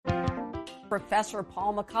Professor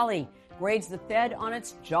Paul McCulley grades the Fed on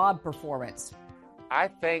its job performance. I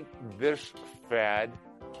think this Fed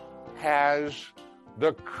has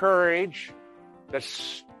the courage, the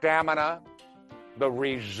stamina, the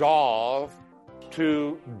resolve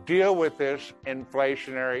to deal with this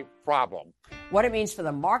inflationary problem. What it means for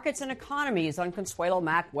the markets and economies on Consuelo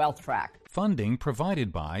Mack Wealth Track. Funding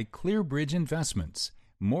provided by ClearBridge Investments,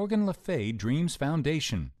 Morgan Le Fay Dreams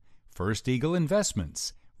Foundation, First Eagle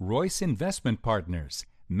Investments, Royce Investment Partners,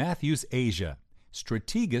 Matthews Asia,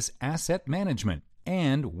 Strategas Asset Management,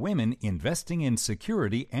 and Women Investing in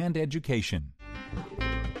Security and Education.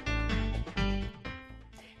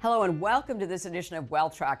 Hello and welcome to this edition of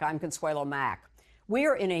Wealth Track. I'm Consuelo Mack. We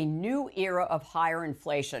are in a new era of higher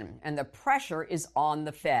inflation, and the pressure is on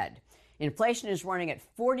the Fed. Inflation is running at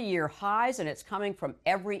 40-year highs, and it's coming from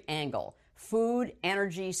every angle. Food,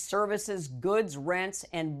 energy, services, goods, rents,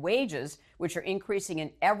 and wages, which are increasing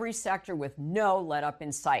in every sector with no let-up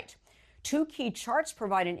in sight. Two key charts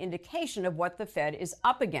provide an indication of what the Fed is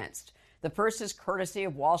up against. The first is courtesy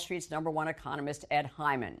of Wall Street's #1 economist, Ed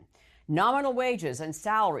Hyman. Nominal wages and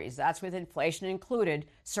salaries, that's with inflation included,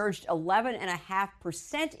 surged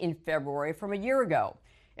 11.5% in February from a year ago.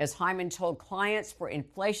 As Hyman told clients, for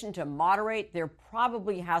inflation to moderate, there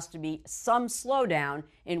probably has to be some slowdown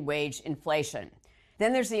in wage inflation.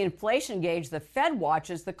 Then there's the inflation gauge the Fed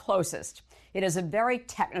watches the closest. It is a very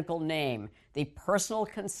technical name, the Personal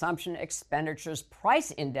Consumption Expenditures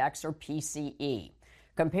Price Index, or PCE.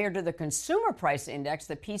 Compared to the Consumer Price Index,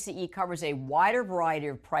 the PCE covers a wider variety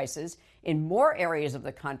of prices in more areas of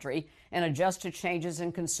the country and adjusts to changes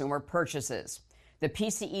in consumer purchases. The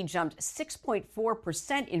PCE jumped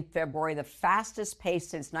 6.4% in February, the fastest pace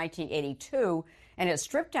since 1982, and its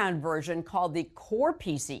stripped-down version, called the Core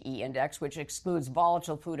PCE Index, which excludes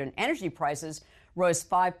volatile food and energy prices, rose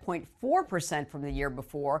 5.4% from the year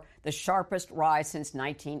before, the sharpest rise since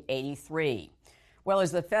 1983. Well,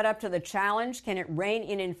 is the Fed up to the challenge? Can it rein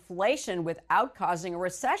in inflation without causing a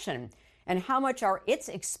recession? And how much are its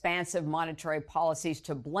expansive monetary policies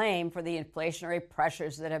to blame for the inflationary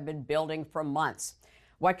pressures that have been building for months?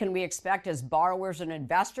 What can we expect as borrowers and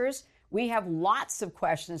investors? We have lots of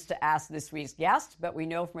questions to ask this week's guest, but we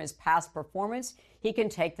know from his past performance he can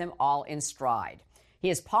take them all in stride.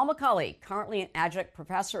 He is Paul McCulley, currently an adjunct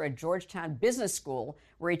professor at Georgetown Business School,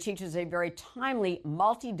 where he teaches a very timely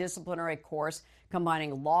multidisciplinary course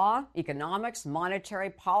combining law, economics, monetary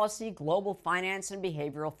policy, global finance, and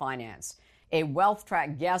behavioral finance. A Wealth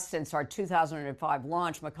Track guest since our 2005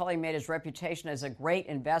 launch, McCulley made his reputation as a great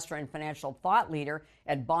investor and financial thought leader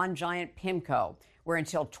at bond giant PIMCO, where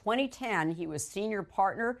until 2010 he was senior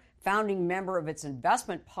partner, founding member of its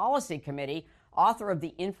investment policy committee, author of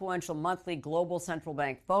the influential monthly Global Central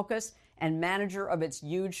Bank Focus, and manager of its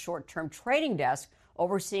huge short-term trading desk,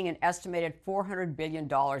 overseeing an estimated $400 billion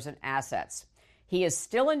in assets. He is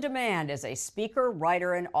still in demand as a speaker,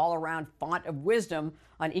 writer, and all-around font of wisdom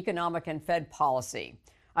on economic and Fed policy.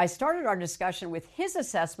 I started our discussion with his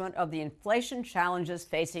assessment of the inflation challenges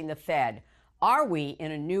facing the Fed. Are we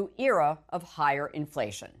in a new era of higher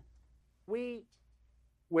inflation? We,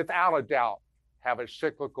 without a doubt, have a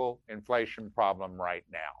cyclical inflation problem right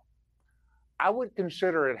now. I would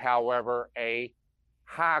consider it, however, a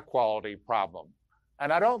high-quality problem.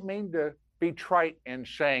 And I don't mean to be trite in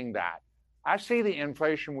saying that. I see the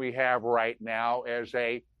inflation we have right now as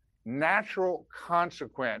a natural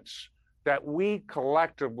consequence that we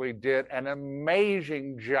collectively did an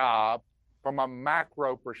amazing job from a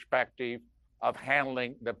macro perspective of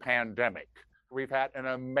handling the pandemic. We've had an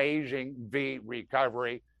amazing V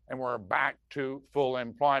recovery, and we're back to full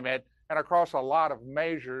employment. And across a lot of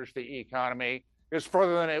measures, the economy is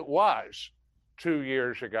further than it was 2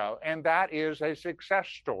 years ago. And that is a success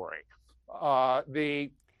story. The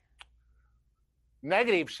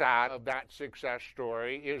negative side of that success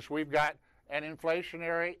story is we've got an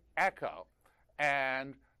inflationary echo.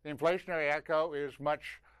 And the inflationary echo is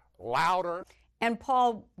much louder. And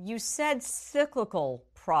Paul, you said cyclical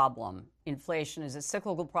problem. Inflation is a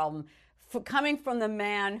cyclical problem. Coming from the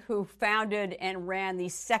man who founded and ran the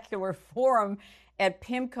Secular Forum at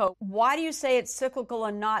PIMCO, why do you say it's cyclical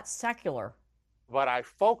and not secular? But I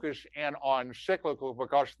focus in on cyclical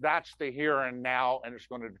because that's the here and now, and it's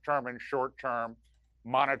going to determine short-term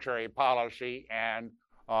monetary policy and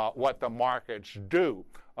what the markets do.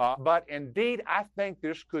 But indeed, I think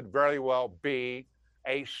this could very well be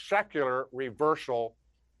a secular reversal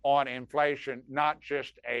on inflation, not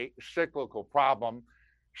just a cyclical problem.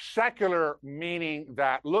 Secular meaning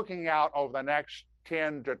that looking out over the next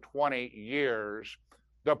 10 to 20 years,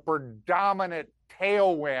 the predominant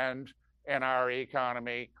tailwind in our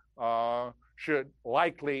economy should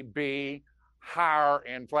likely be higher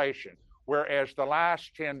inflation, whereas the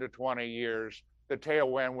last 10 to 20 years, the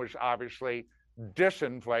tailwind was obviously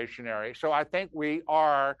disinflationary. So I think we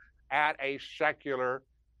are at a secular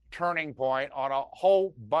turning point on a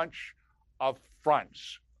whole bunch of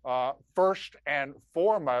fronts. First and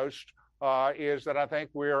foremost is that I think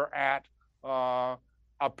we're at a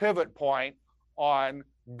pivot point on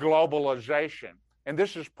globalization, and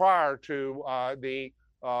this is prior to the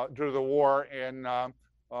war in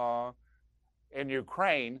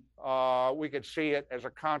Ukraine. We could see it as a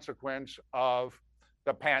consequence of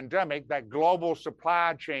the pandemic, that global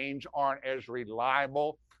supply chains aren't as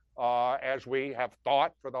reliable as we have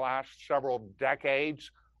thought for the last several decades.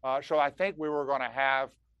 So I think we were going to have,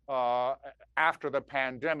 after the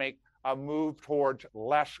pandemic, a move towards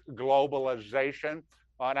less globalization.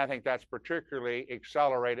 And I think that's particularly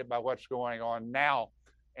accelerated by what's going on now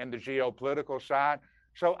in the geopolitical side.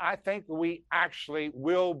 So I think we actually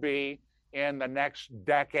will be, in the next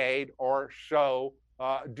decade or so,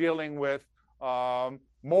 dealing with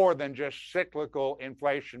more than just cyclical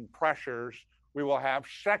inflation pressures. We will have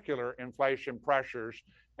secular inflation pressures.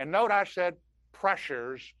 And note I said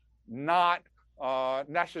pressures, not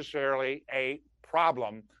necessarily a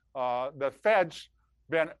problem. The Fed's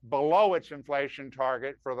been below its inflation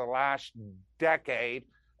target for the last decade,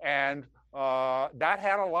 and that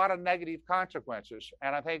had a lot of negative consequences.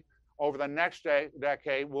 And I think over the next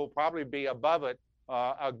decade, we'll probably be above it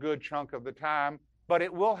a good chunk of the time, but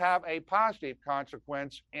it will have a positive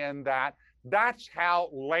consequence in that that's how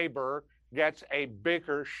labor gets a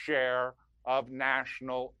bigger share of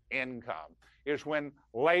national income, is when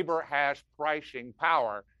labor has pricing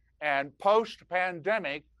power. And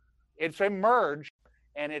post-pandemic, it's emerged,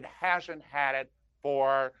 and it hasn't had it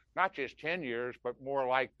for not just 10 years, but more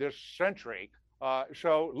like this century.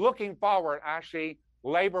 So looking forward, I see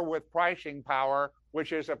labor with pricing power,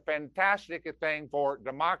 which is a fantastic thing for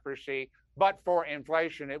democracy, but for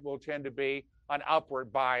inflation, it will tend to be an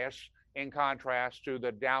upward bias in contrast to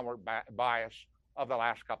the downward bias of the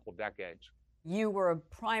last couple of decades. You were a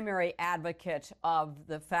primary advocate of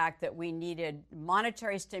the fact that we needed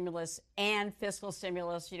monetary stimulus and fiscal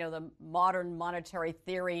stimulus, you know, the modern monetary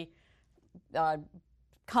theory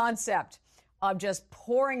concept of just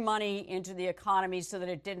pouring money into the economy so that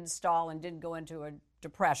it didn't stall and didn't go into a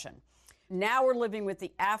depression. Now we're living with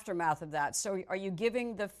the aftermath of that. So are you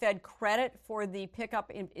giving the Fed credit for the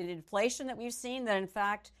pickup in inflation that we've seen, that in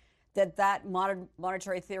fact that modern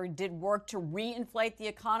monetary theory did work to reinflate the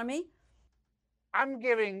economy? I'm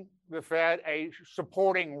giving the Fed a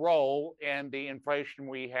supporting role in the inflation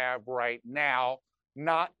we have right now,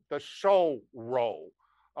 not the sole role.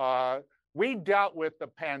 We dealt with the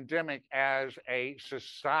pandemic as a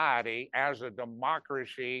society, as a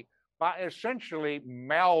democracy, by essentially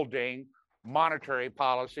melding monetary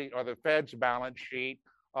policy, or the Fed's balance sheet,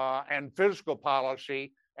 and fiscal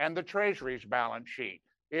policy and the Treasury's balance sheet.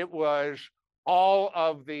 It was all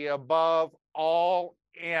of the above, all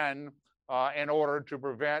in order to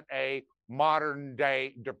prevent a modern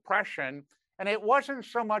day depression. And it wasn't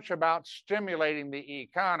so much about stimulating the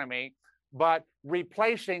economy, but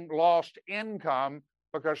replacing lost income,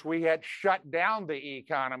 because we had shut down the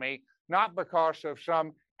economy, not because of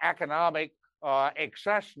some economic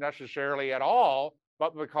excess necessarily at all,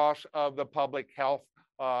 but because of the public health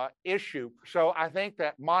issue. So I think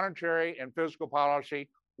that monetary and fiscal policy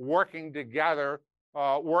working together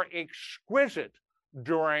were exquisite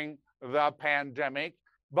during the pandemic,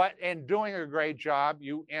 but in doing a great job,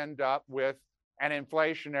 you end up with an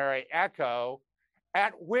inflationary echo,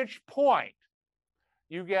 at which point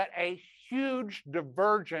you get a huge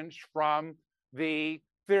divergence from the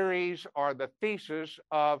theories or the thesis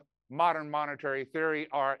of modern monetary theory,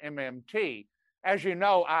 or MMT. As you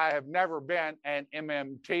know, I have never been an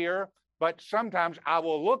MMTer, but sometimes I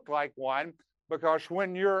will look like one, because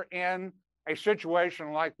when you're in a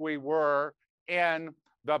situation like we were in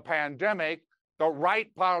the pandemic, the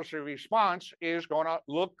right policy response is going to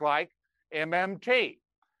look like MMT.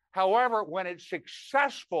 However, when it's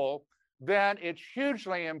successful, then it's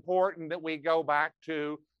hugely important that we go back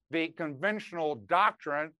to the conventional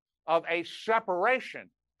doctrine of a separation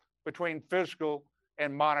between fiscal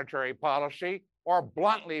and monetary policy, or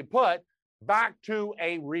bluntly put, back to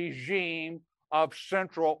a regime of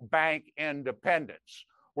central bank independence,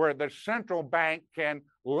 where the central bank can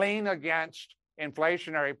lean against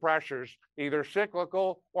inflationary pressures, either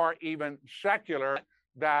cyclical or even secular,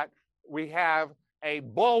 that we have a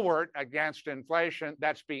bulwark against inflation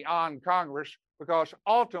that's beyond Congress, because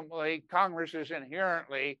ultimately Congress is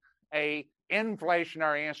inherently an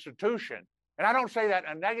inflationary institution. And I don't say that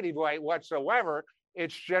in a negative way whatsoever.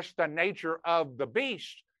 It's just the nature of the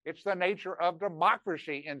beast. It's the nature of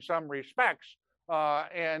democracy in some respects,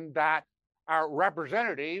 and that our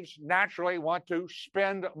representatives naturally want to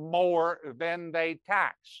spend more than they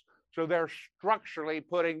tax. So they're structurally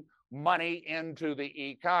putting money into the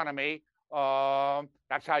economy.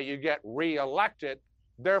 That's how you get reelected.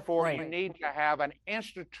 Therefore, you need to have an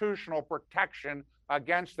institutional protection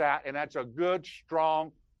against that. And that's a good,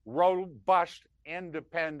 strong, robust,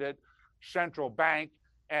 independent central bank.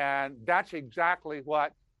 And that's exactly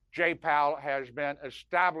what Jay Powell has been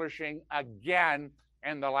establishing again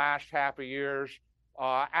in the last half a years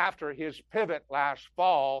after his pivot last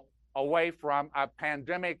fall away from a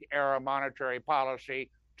pandemic era monetary policy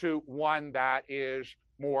to one that is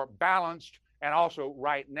more balanced and also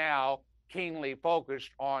right now keenly focused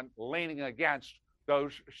on leaning against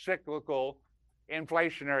those cyclical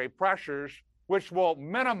inflationary pressures, which will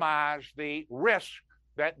minimize the risk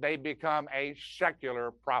that they become a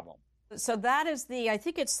secular problem. So that is I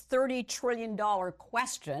think it's $30 trillion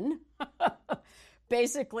question.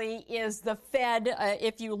 Basically, is the Fed,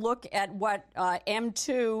 if you look at what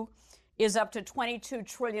M2 is up to 22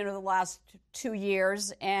 trillion over the last 2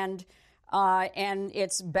 years, and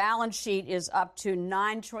its balance sheet is up to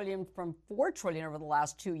 9 trillion from 4 trillion over the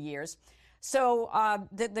last 2 years. So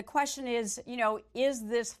the question is, is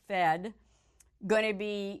this Fed going to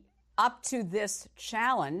be up to this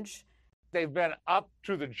challenge? They've been up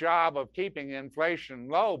to the job of keeping inflation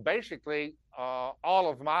low basically all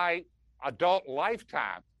of my adult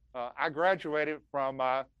lifetime. I graduated from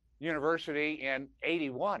university in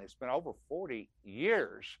 '81. It's been over 40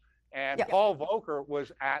 years. And Paul Volcker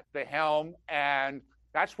was at the helm, and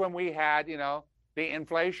that's when we had, the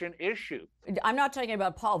inflation issue. I'm not talking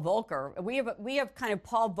about Paul Volcker. We have kind of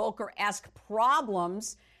Paul Volcker-esque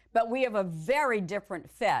problems, but we have a very different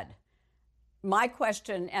Fed. My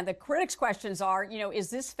question and the critics' questions are,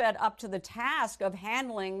 is this Fed up to the task of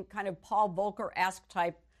handling kind of Paul Volcker-esque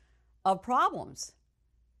type of problems?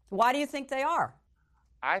 Why do you think they are?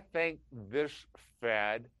 I think this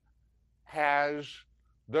Fed has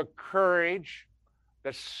the courage,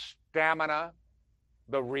 the stamina,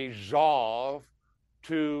 the resolve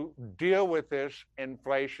to deal with this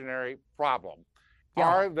inflationary problem. Yeah.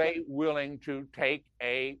 Are they willing to take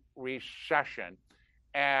a recession?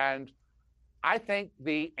 And I think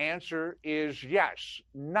the answer is yes,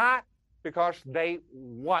 not because they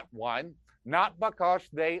want one, not because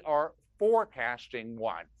they are forecasting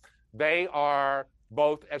one. They are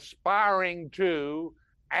both aspiring to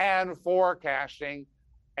and forecasting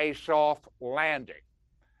a soft landing.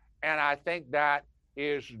 And I think that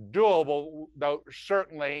is doable, though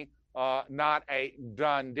certainly not a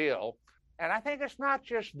done deal. And I think it's not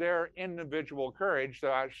just their individual courage,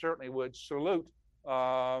 though I certainly would salute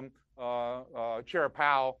Chair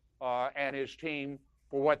Powell and his team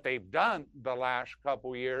for what they've done the last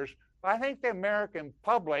couple years. But I think the American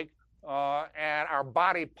public and our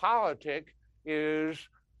body politic is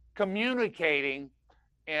communicating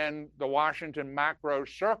in the Washington macro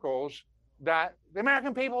circles that the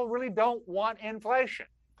American people really don't want inflation.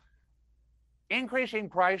 Increasing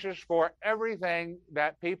prices for everything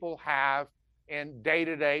that people have in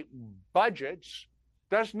day-to-day budgets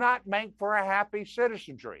does not make for a happy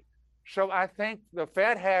citizenry. So I think the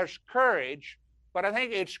Fed has courage, but I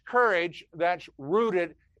think it's courage that's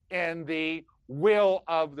rooted in the will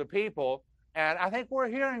of the people. And I think we're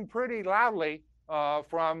hearing pretty loudly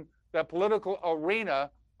from the political arena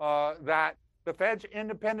that the Fed's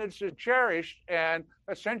independence is cherished. And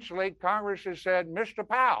essentially, Congress has said, Mr.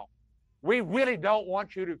 Powell, we really don't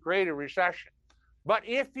want you to create a recession. But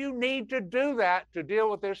if you need to do that to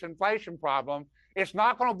deal with this inflation problem, it's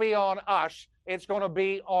not going to be on us. It's going to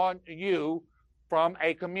be on you from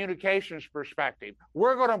a communications perspective.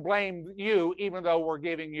 We're going to blame you, even though we're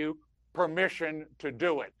giving you permission to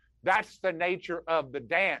do it. That's the nature of the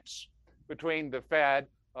dance between the Fed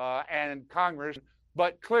and Congress.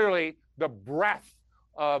 But clearly, the breadth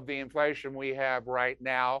of the inflation we have right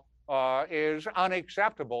now is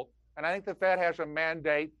unacceptable. And I think the Fed has a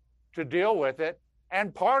mandate to deal with it.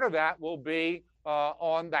 And part of that will be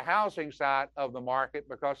on the housing side of the market,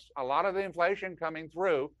 because a lot of the inflation coming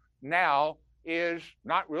through now is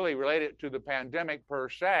not really related to the pandemic per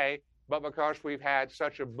se, but because we've had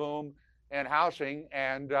such a boom in housing.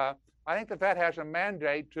 And I think the Fed has a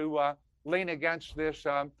mandate to lean against this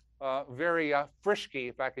very frisky,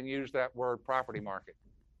 if I can use that word, property market.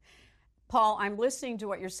 Paul, I'm listening to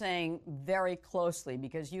what you're saying very closely,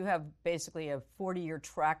 because you have basically a 40-year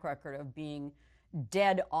track record of being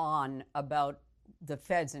dead on about the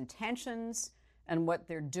Fed's intentions and what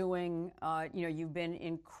they're doing. You've been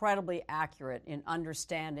incredibly accurate in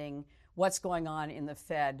understanding what's going on in the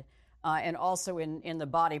Fed. and also in the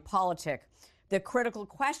body politic. The critical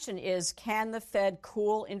question is, can the Fed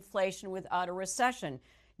cool inflation without a recession?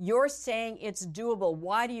 You're saying it's doable.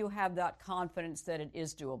 Why do you have that confidence that it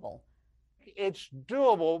is doable? It's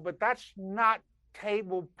doable, but that's not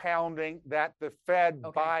table pounding that the Fed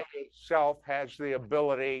by itself has the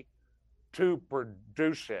ability to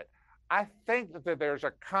produce it. I think that there's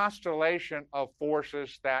a constellation of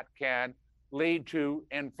forces that can lead to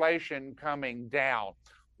inflation coming down.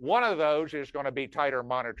 One of those is going to be tighter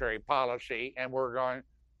monetary policy, and we're going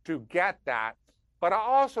to get that. But I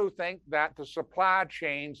also think that the supply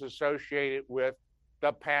chains associated with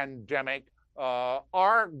the pandemic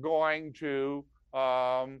are going to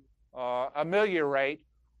ameliorate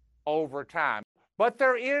over time. But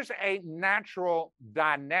there is a natural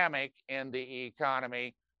dynamic in the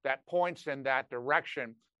economy that points in that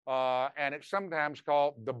direction, and it's sometimes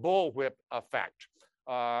called the bullwhip effect.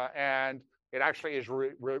 And it actually is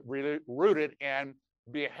rooted in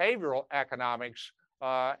behavioral economics,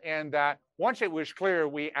 and that once it was clear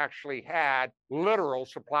we actually had literal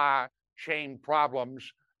supply chain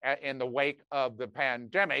problems in the wake of the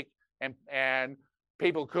pandemic, and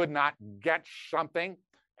people could not get something,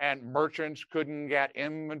 and merchants couldn't get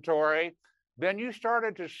inventory, then you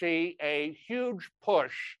started to see a huge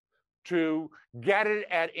push to get it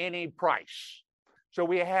at any price. So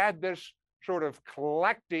we had this sort of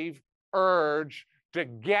collective urge to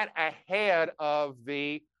get ahead of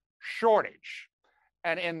the shortage.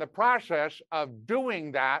 And in the process of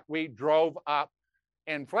doing that, we drove up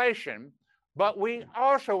inflation, but we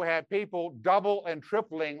also had people double and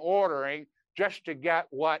tripling ordering just to get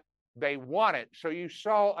what they wanted. So you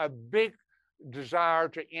saw a big desire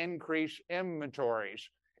to increase inventories.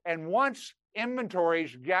 And once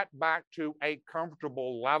inventories get back to a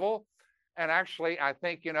comfortable level, and actually, I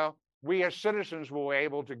think, we as citizens will be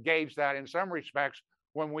able to gauge that in some respects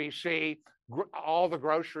when we see all the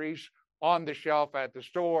groceries on the shelf at the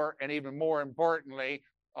store, and even more importantly,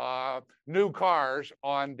 new cars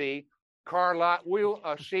on the car lot. We'll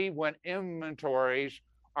see when inventories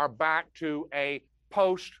are back to a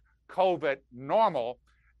post-COVID normal,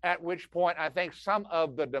 at which point I think some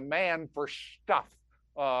of the demand for stuff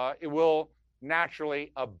it will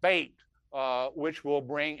naturally abate, which will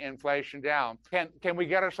bring inflation down. Can we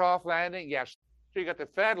get a soft landing? Yes. So you got the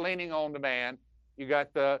Fed leaning on demand. You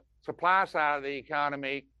got the supply side of the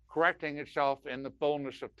economy correcting itself in the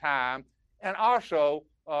fullness of time. And also,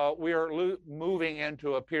 we are moving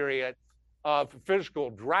into a period of fiscal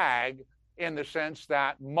drag in the sense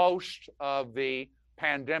that most of the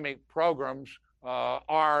pandemic programs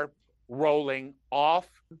are rolling off.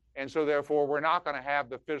 And so therefore, we're not going to have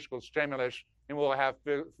the fiscal stimulus, and we'll have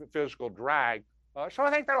fiscal drag. So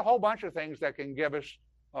I think there are a whole bunch of things that can give us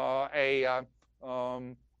a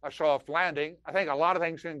soft landing. I think a lot of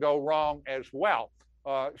things can go wrong as well.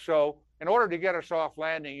 So in order to get a soft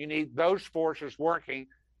landing, you need those forces working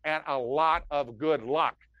and a lot of good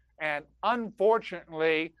luck. And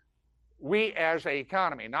unfortunately, we as an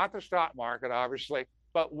economy, not the stock market, obviously,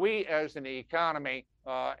 but we as an economy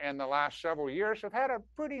in the last several years have had a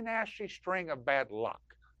pretty nasty string of bad luck.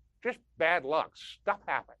 Just bad luck. Stuff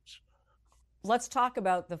happens. Let's talk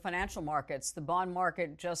about the financial markets. The bond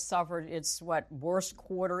market just suffered its worst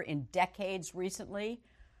quarter in decades recently.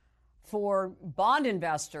 For bond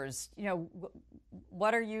investors,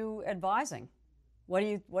 what are you advising? What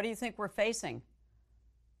do you think we're facing?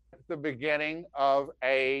 The beginning of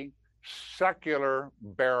a secular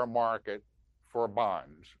bear market for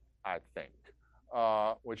bonds, I think,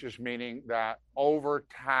 which is meaning that over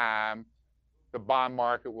time, the bond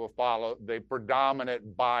market will follow the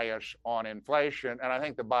predominant bias on inflation. And I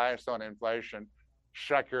think the bias on inflation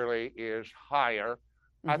secularly is higher.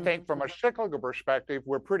 Mm-hmm. I think from a cyclical perspective,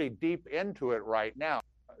 we're pretty deep into it right now.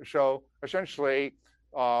 So essentially,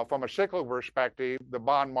 from a cyclical perspective, the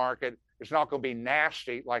bond market is not going to be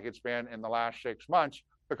nasty like it's been in the last 6 months,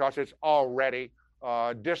 because it's already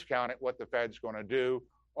discounted what the Fed's going to do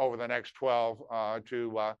over the next 12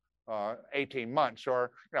 to 18 months.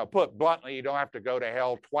 Or, put bluntly, you don't have to go to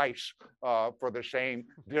hell twice for the same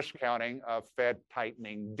discounting of Fed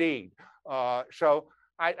tightening deed. So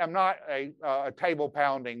I'm not a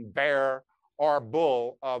table-pounding bear or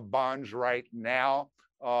bull of bonds right now.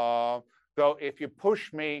 Though if you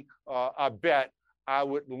push me a bit, I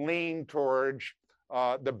would lean towards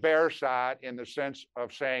the bear side in the sense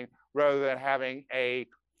of saying, rather than having a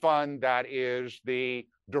fund that is the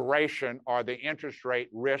duration or the interest rate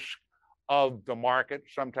risk of the market,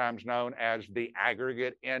 sometimes known as the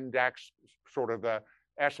aggregate index, sort of the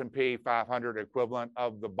S&P 500 equivalent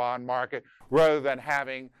of the bond market, rather than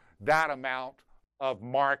having that amount of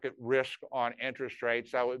market risk on interest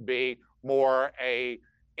rates. That would be more a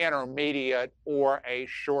intermediate or a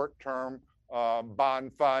short-term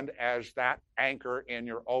bond fund as that anchor in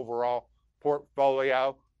your overall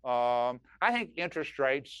portfolio. I think interest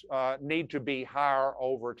rates need to be higher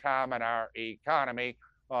over time in our economy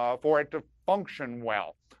for it to function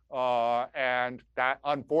well. And that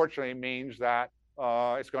unfortunately means that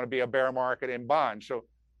it's going to be a bear market in bonds. So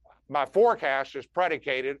my forecast is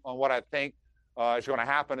predicated on what I think is going to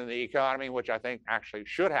happen in the economy, which I think actually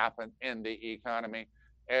should happen in the economy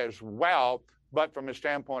as well. But from a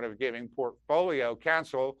standpoint of giving portfolio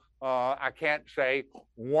counsel, I can't say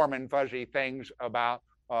warm and fuzzy things about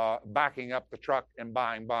backing up the truck and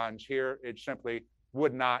buying bonds here. It simply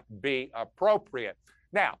would not be appropriate.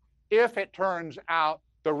 Now, if it turns out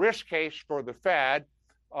the risk case for the Fed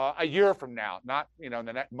a year from now, not in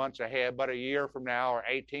the next months ahead, but a year from now or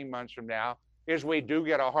 18 months from now, is we do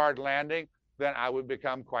get a hard landing, then I would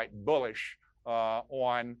become quite bullish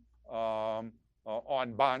on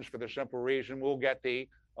bonds for the simple reason we'll get the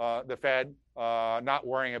Fed not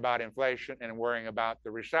worrying about inflation and worrying about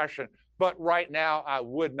the recession. But right now, I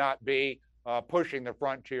would not be pushing the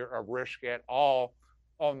frontier of risk at all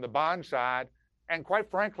on the bond side. And quite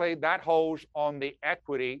frankly, that holds on the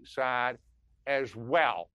equity side as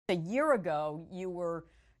well. A year ago, you were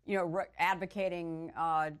advocating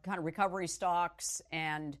kind of recovery stocks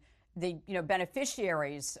and the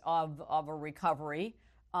beneficiaries of a recovery.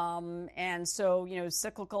 And so,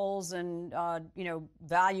 cyclicals and,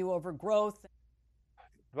 value over growth.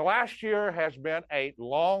 The last year has been a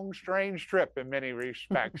long, strange trip in many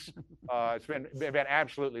respects. It's been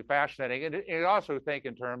absolutely fascinating. And I also think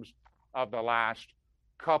in terms of the last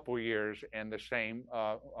couple years in the same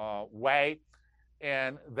way,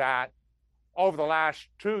 in that over the last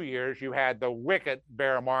 2 years, you had the wicked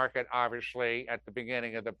bear market, obviously, at the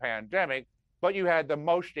beginning of the pandemic, but you had the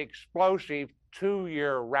most explosive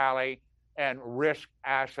 2-year rally and risk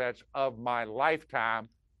assets of my lifetime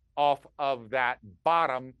off of that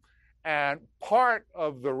bottom. And part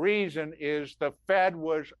of the reason is the Fed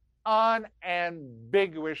was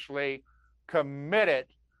unambiguously committed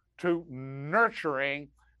to nurturing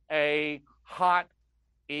a hot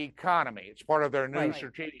economy. It's part of their new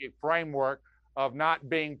strategic framework of not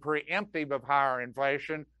being preemptive of higher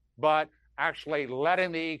inflation, but actually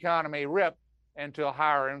letting the economy rip until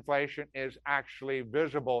higher inflation is actually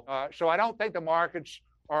visible. So I don't think the markets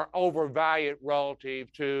are overvalued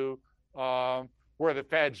relative to where the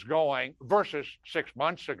Fed's going versus 6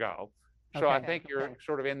 months ago. So I think you're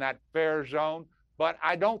sort of in that fair zone, but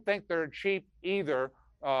I don't think they're cheap either,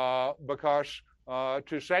 because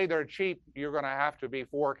to say they're cheap, you're going to have to be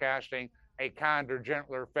forecasting a kinder,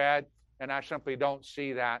 gentler Fed, and I simply don't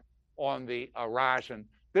see that on the horizon.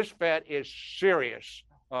 This Fed is serious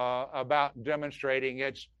about demonstrating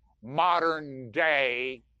its modern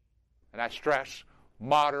day, and I stress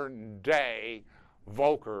modern day,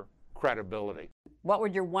 Volcker credibility. What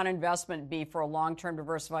would your one investment be for a long-term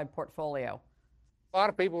diversified portfolio? A lot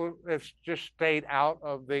of people have just stayed out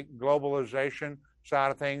of the globalization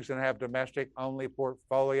side of things and have domestic-only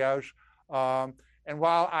portfolios. And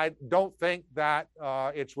while I don't think that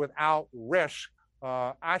it's without risk,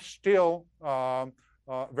 I still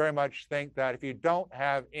very much think that if you don't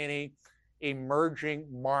have any emerging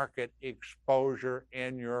market exposure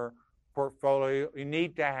in your portfolio, you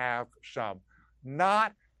need to have some.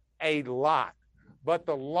 Not a lot, but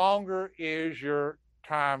the longer is your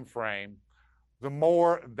time frame, the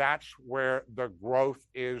more that's where the growth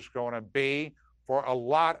is going to be for a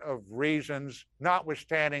lot of reasons,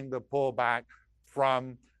 notwithstanding the pullback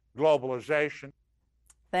from globalization.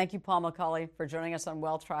 Thank you, Paul McCulley, for joining us on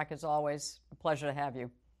Wealth Track. As always, a pleasure to have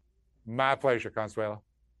you. My pleasure, Consuelo.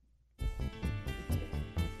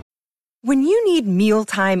 When you need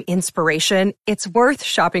mealtime inspiration, it's worth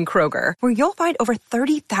shopping Kroger, where you'll find over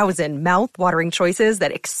 30,000 mouth-watering choices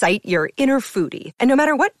that excite your inner foodie. And no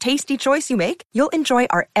matter what tasty choice you make, you'll enjoy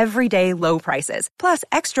our everyday low prices, plus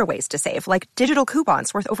extra ways to save, like digital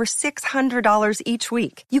coupons worth over $600 each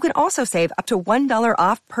week. You can also save up to $1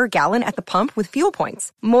 off per gallon at the pump with fuel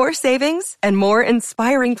points. More savings and more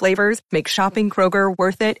inspiring flavors make shopping Kroger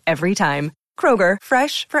worth it every time. Kroger,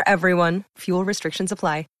 fresh for everyone. Fuel restrictions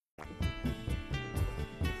apply.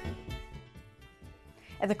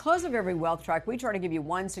 At the close of every Wealth Track, we try to give you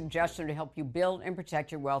one suggestion to help you build and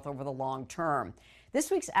protect your wealth over the long term.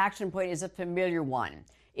 This week's action point is a familiar one.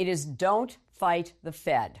 It is don't fight the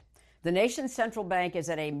Fed. The nation's central bank is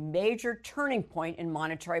at a major turning point in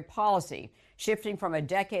monetary policy, shifting from a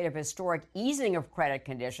decade of historic easing of credit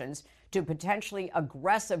conditions to potentially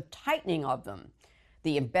aggressive tightening of them.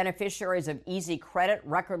 The beneficiaries of easy credit,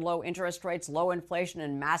 record low interest rates, low inflation,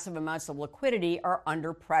 and massive amounts of liquidity are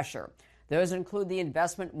under pressure. Those include the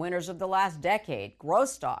investment winners of the last decade, growth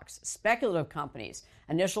stocks, speculative companies,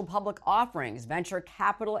 initial public offerings, venture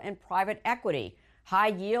capital, and private equity, high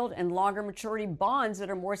yield and longer maturity bonds that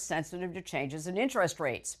are more sensitive to changes in interest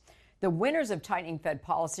rates. The winners of tightening Fed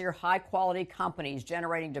policy are high-quality companies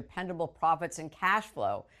generating dependable profits and cash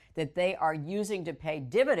flow that they are using to pay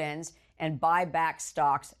dividends and buy back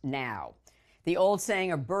stocks now. The old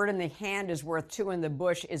saying, a bird in the hand is worth two in the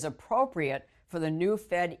bush, is appropriate for the new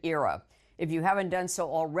Fed era. If you haven't done so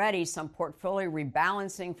already, some portfolio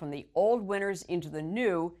rebalancing from the old winners into the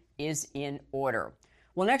new is in order.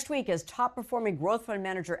 Well, next week, as top-performing growth fund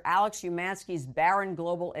manager Alex Umansky's Barron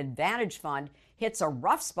Global Advantage Fund hits a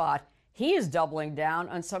rough spot, he is doubling down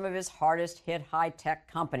on some of his hardest-hit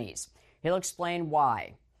high-tech companies. He'll explain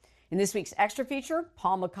why. In this week's extra feature,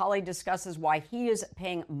 Paul McCulley discusses why he is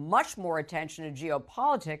paying much more attention to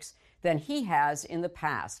geopolitics than he has in the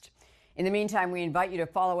past. In the meantime, we invite you to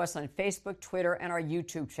follow us on Facebook, Twitter, and our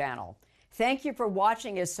YouTube channel. Thank you for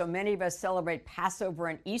watching as so many of us celebrate Passover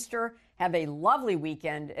and Easter. Have a lovely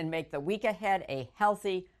weekend and make the week ahead a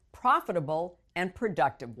healthy, profitable, and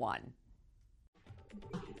productive one.